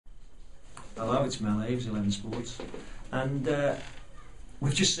Hello, it's Mel Eves, 11 Sports, and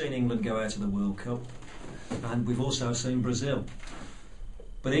we've just seen England go out of the World Cup, and we've also seen Brazil.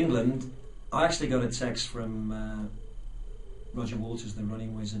 But England, I actually got a text from Roger Waters, the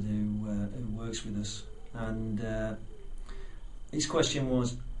running wizard who works with us, and his question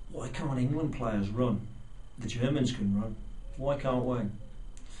was, why can't England players run? The Germans can run. Why can't we?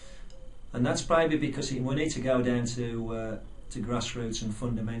 And that's probably because we need to go down to grassroots and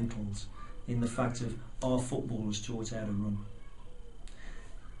fundamentals in the fact of our footballers taught how to run.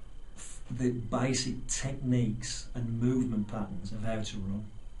 The basic techniques and movement patterns of how to run.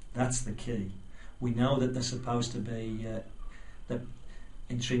 That's the key. We know that they're supposed to be they're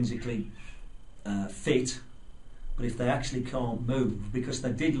intrinsically fit, but if they actually can't move, because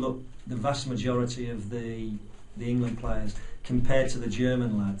they did look, the vast majority of the England players compared to the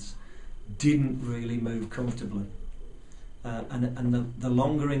German lads didn't really move comfortably. And the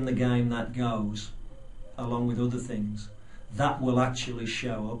longer in the game that goes, along with other things, that will actually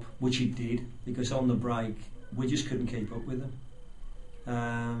show up, which it did, because on the break we just couldn't keep up with them,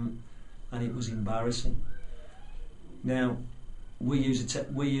 and it was embarrassing. Now we use at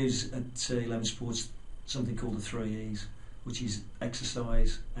 11 Sports something called the 3 E's, which is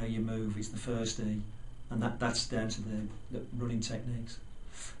exercise, how you move is the first E, and that's down to the running techniques.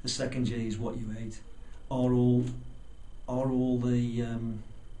 The second G is what you eat. Are all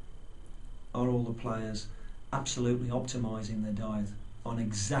the players absolutely optimising their diet on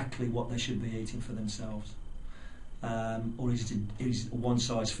exactly what they should be eating for themselves, or is it one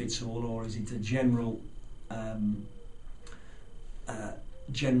size fits all, or is it a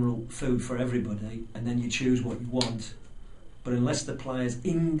general food for everybody, and then you choose what you want? But unless the players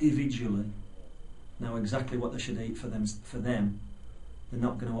individually know exactly what they should eat for them, they're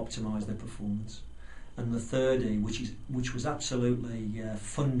not going to optimise their performance. And the third E, which was absolutely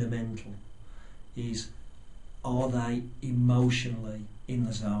fundamental, is, are they emotionally in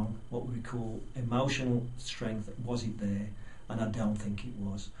the zone? What we call emotional strength. Was it there? And I don't think it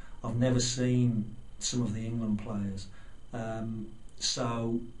was. I've never seen some of the England players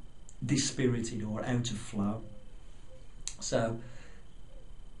so dispirited or out of flow. So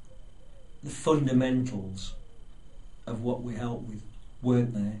the fundamentals of what we help with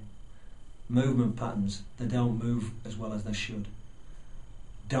weren't there. Movement patterns, they don't move as well as they should.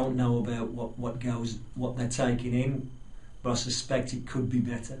 Don't know about what they're taking in, but I suspect it could be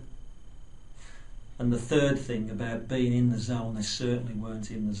better. And the third thing about being in the zone, they certainly weren't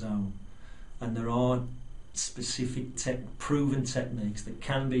in the zone. And there are specific proven techniques that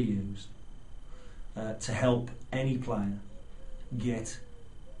can be used to help any player get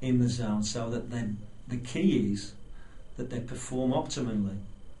in the zone, so that the key is that they perform optimally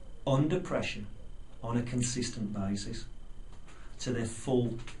under pressure on a consistent basis to their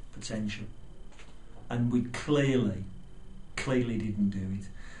full potential. And we clearly didn't do it.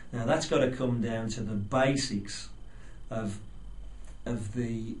 Now that's got to come down to the basics of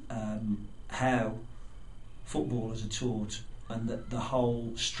the how footballers are taught, and the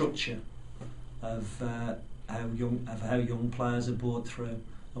whole structure of how young players are brought through.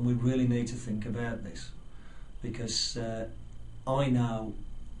 And we really need to think about this, because I know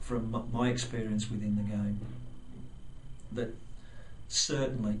from my experience within the game that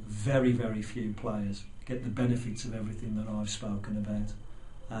certainly very, very few players get the benefits of everything that I've spoken about,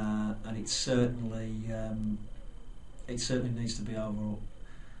 and it certainly needs to be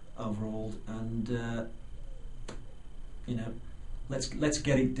overhauled. And let's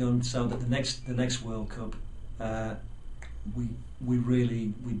get it done so that the next World Cup we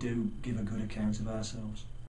do give a good account of ourselves.